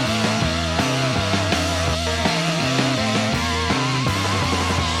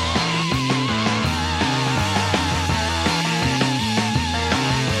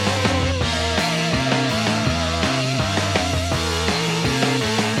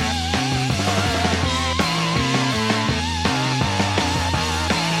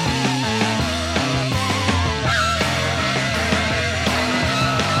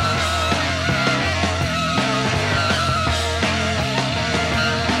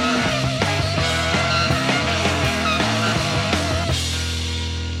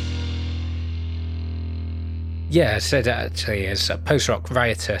 Yeah, so that actually is post-rock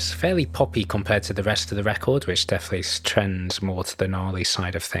riotous, fairly poppy compared to the rest of the record, which definitely trends more to the gnarly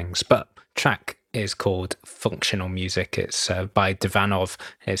side of things. But track is called Functional Music. It's by Divanov.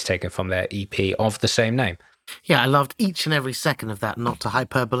 It's taken from their EP of the same name. Yeah, I loved each and every second of that, not to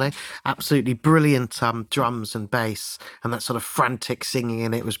hyperbole. Absolutely brilliant drums and bass, and that sort of frantic singing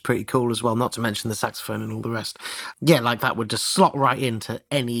in it was pretty cool as well, not to mention the saxophone and all the rest. Yeah, like that would just slot right into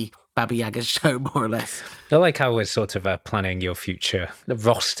any Baba Yaga show, more or less. I like how we're sort of planning your future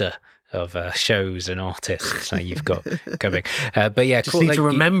roster of shows and artists you've got going. But yeah, just need to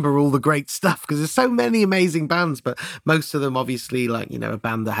remember all the great stuff, because there's so many amazing bands, but most of them obviously, like, you know, a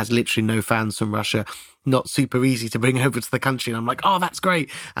band that has literally no fans from Russia, not super easy to bring over to the country. And I'm like, oh, that's great.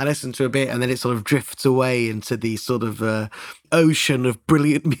 I listen to a bit and then it sort of drifts away into the sort of ocean of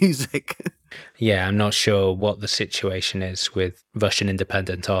brilliant music. Yeah, I'm not sure what the situation is with Russian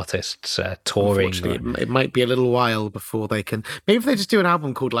independent artists touring. It might be a little while before they can. Maybe if they just do an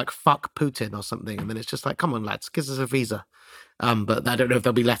album called like "Fuck Putin" or something, and then it's just like, come on, lads, give us a visa. But I don't know if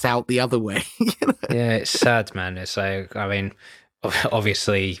they'll be let out the other way. You know? Yeah, it's sad, man. It's like, I mean,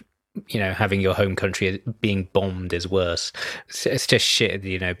 obviously, you know, having your home country being bombed is worse. It's just shit,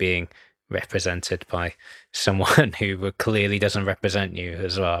 you know, being represented by someone who clearly doesn't represent you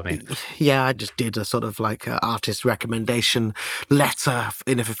as well. I mean, yeah, I just did a sort of like artist recommendation letter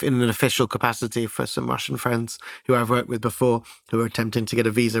in an official capacity for some Russian friends who I've worked with before who are attempting to get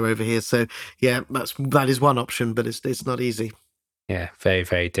a visa over here. So yeah, that is one option, but it's not easy. Yeah, very,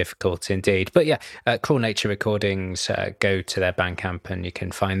 very difficult indeed. But yeah, Cruel Nature Recordings, go to their Bandcamp and you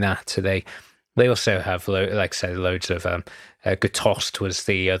can find that. They also have, like I said, loads of... Gutost was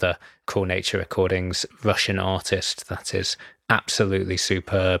the other Cruel Nature Recordings Russian artist that is absolutely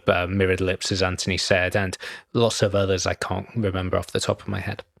superb. Mirrored Lips, as Anthony said, and lots of others I can't remember off the top of my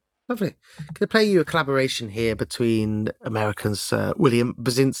head. Lovely. Can I play you a collaboration here between Americans William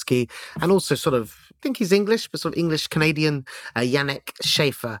Basinski and also sort of, I think he's English, but sort of English-Canadian Yannick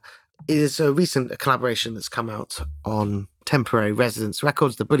Schaefer. It is a recent collaboration that's come out on Temporary Residence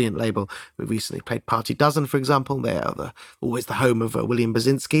Records, the brilliant label. We recently played Party Dozen, for example. They are always the home of William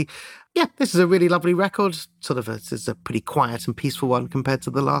Basinski. Yeah, this is a really lovely record. It's a pretty quiet and peaceful one compared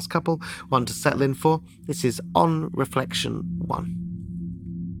to the last couple. One to settle in for. This is On Reflection 1.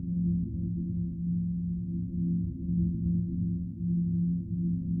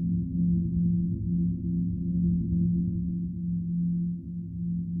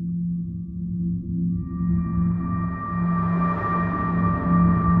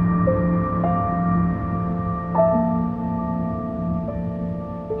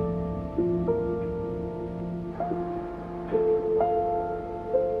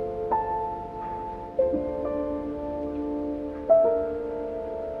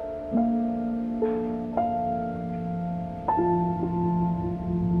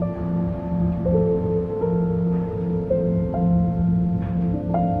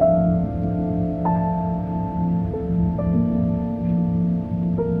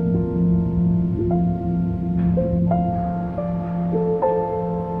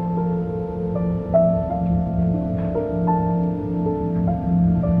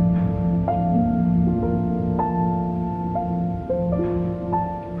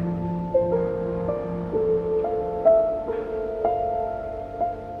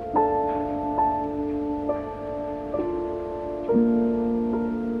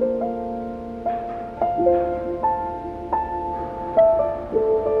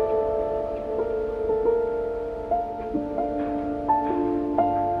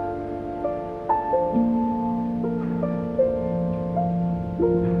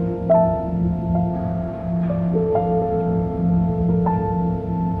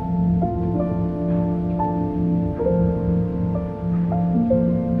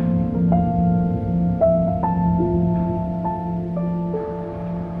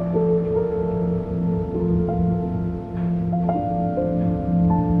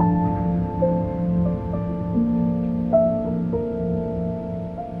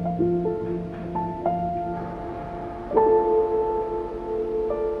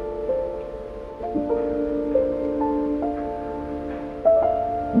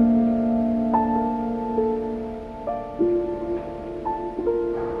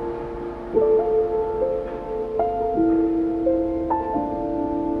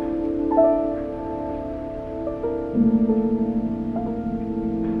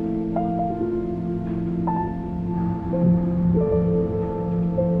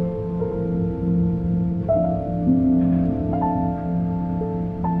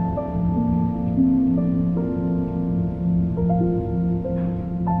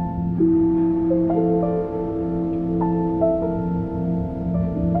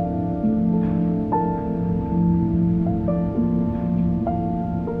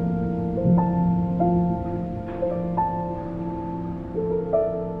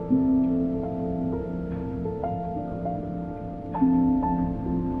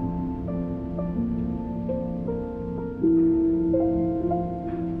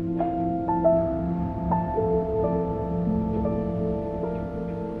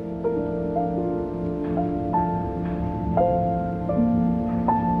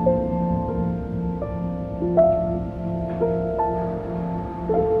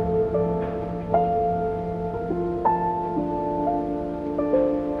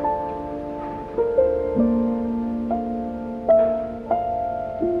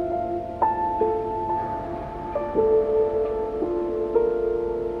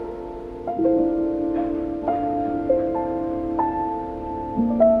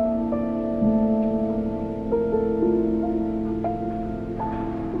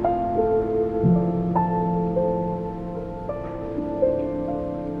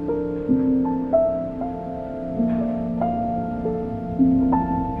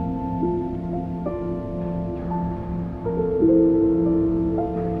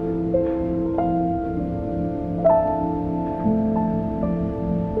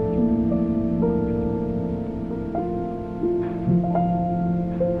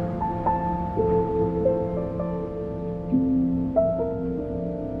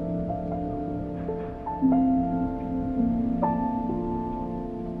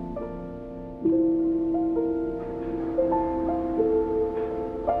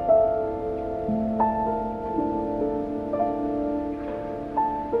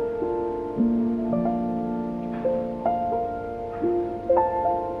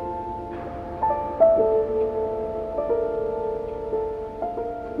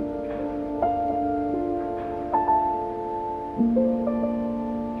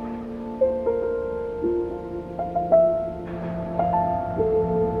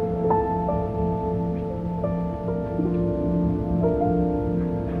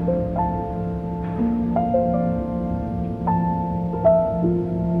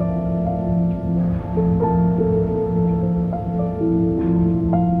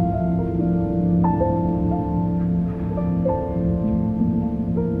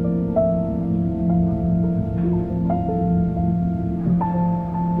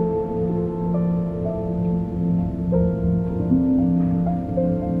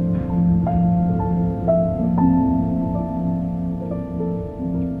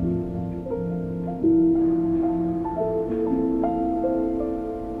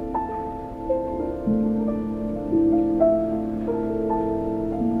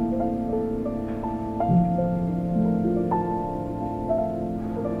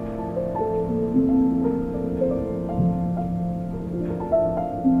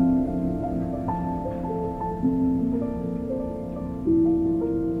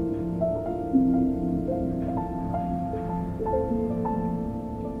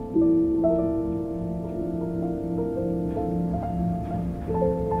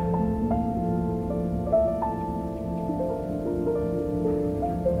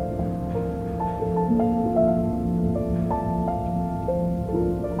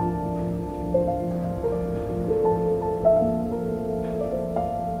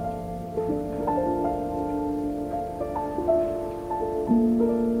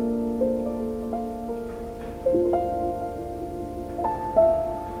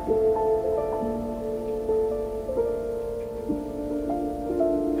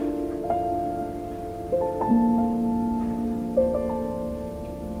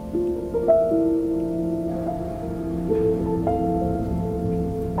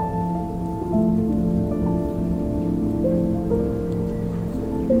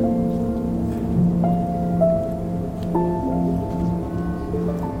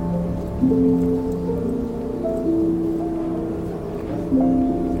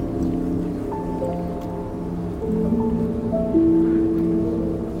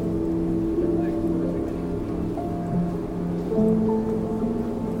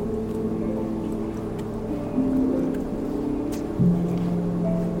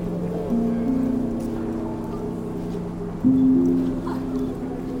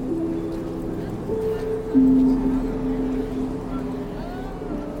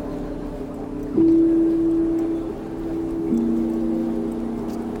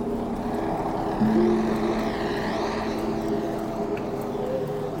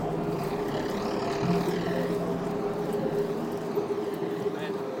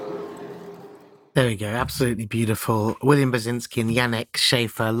 There we go. Absolutely beautiful. William Basinski and Yannick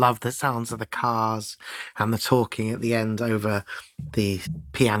Schaefer. Love the sounds of the cars and the talking at the end over the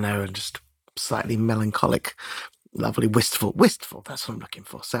piano and just slightly melancholic, lovely, wistful. That's what I'm looking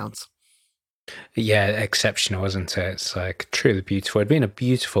for. Sounds. Yeah, exceptional, isn't it? It's like truly beautiful. It'd been a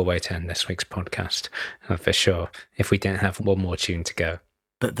beautiful way to end this week's podcast, for sure, if we didn't have one more tune to go.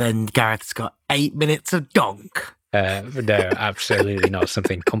 But then Gareth's got 8 minutes of donk. No, absolutely not.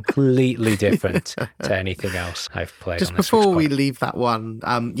 Something completely different to anything else I've played. Just on this before week's we pod. leave that one,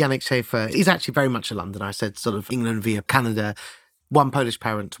 Yannick Schaefer, he's actually very much a Londoner. I said sort of England via Canada, one Polish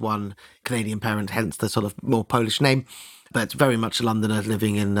parent, one Canadian parent, hence the sort of more Polish name. But very much a Londoner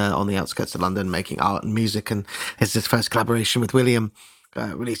living in on the outskirts of London, making art and music. And it's his first collaboration with William,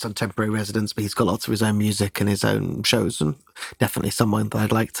 released on temporary residence, but he's got lots of his own music and his own shows, and definitely someone that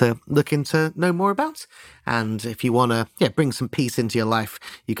I'd like to look into, know more about. And if you want to bring some peace into your life,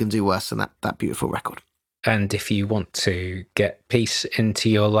 you can do worse than that beautiful record. And if you want to get peace into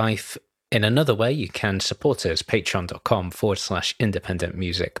your life in another way, you can support us, patreon.com/independent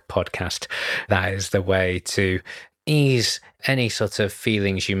music podcast. That is the way to ease any sort of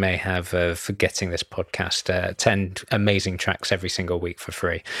feelings you may have of getting this podcast 10 amazing tracks every single week for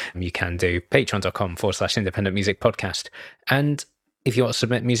free. You can do patreon.com/independent music podcast. And if you want to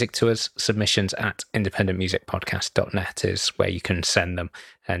submit music to us, submissions at independentmusicpodcast.net is where you can send them.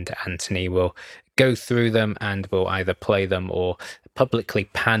 And Anthony will go through them and will either play them or publicly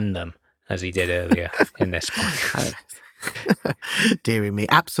pan them, as he did earlier in this podcast. Deary me.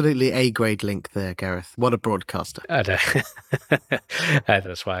 Absolutely A-grade link there, Gareth. What a broadcaster. I know.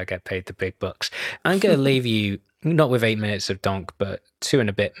 That's why I get paid the big bucks. I'm going to leave you not with 8 minutes of donk, but 2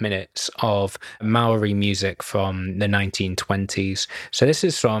 and a bit minutes of Maori music from the 1920s. So this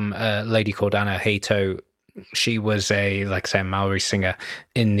is from a lady called Anna Hato. She was a Maori singer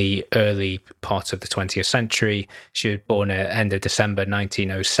in the early part of the 20th century. She was born at end of December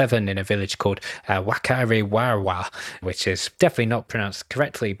 1907 in a village called Wakarewawa, which is definitely not pronounced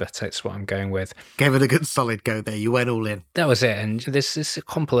correctly, but it's what I'm going with. Gave it a good solid go there. You went all in. That was it. And this is a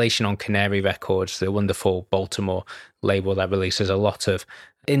compilation on Canary Records, the wonderful Baltimore label that releases a lot of,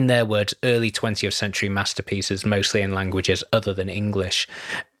 in their words, early 20th century masterpieces, mostly in languages other than English.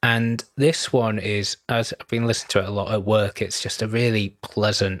 And this one is, as I've been listening to it a lot at work, it's just a really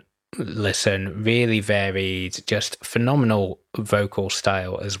pleasant listen, really varied, just phenomenal vocal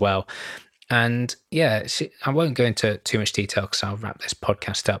style as well. And yeah, I won't go into too much detail because I'll wrap this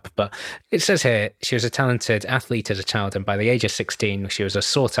podcast up, but it says here, she was a talented athlete as a child, and by the age of 16, she was a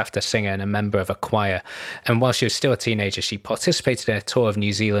sought-after singer and a member of a choir. And while she was still a teenager, she participated in a tour of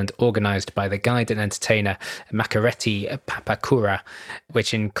New Zealand organised by the guide and entertainer Makareti Papakura,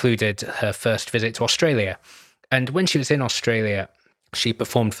 which included her first visit to Australia. And when she was in Australia, she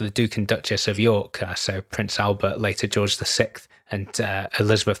performed for the Duke and Duchess of York, so Prince Albert, later George VI, and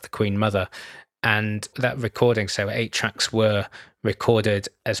Elizabeth, the Queen Mother. And that recording, so 8 tracks were recorded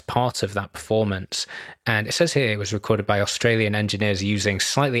as part of that performance. And it says here it was recorded by Australian engineers using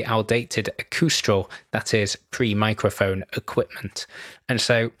slightly outdated acoustral, that is, pre-microphone equipment. And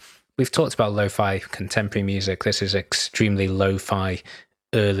so we've talked about lo-fi contemporary music. This is extremely lo-fi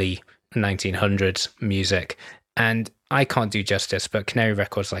early 1900s music. And I can't do justice, but Canary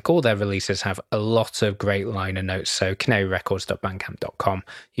Records, like all their releases, have a lot of great liner notes. So canaryrecords.bandcamp.com.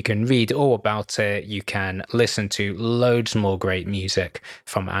 You can read all about it. You can listen to loads more great music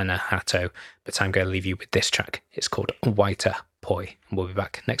from Anna Hato. But I'm going to leave you with this track. It's called Whiter Poi. And we'll be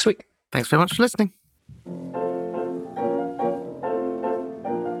back next week. Thanks very much for listening.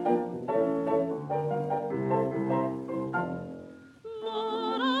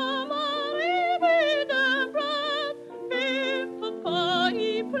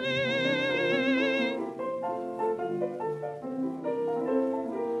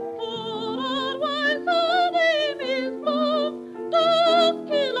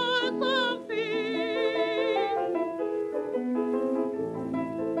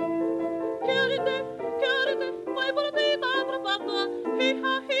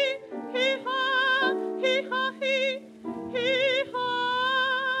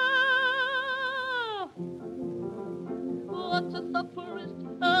 What's a supperist,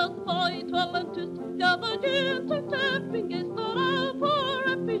 as by 12 and 2, gathered in to tapping is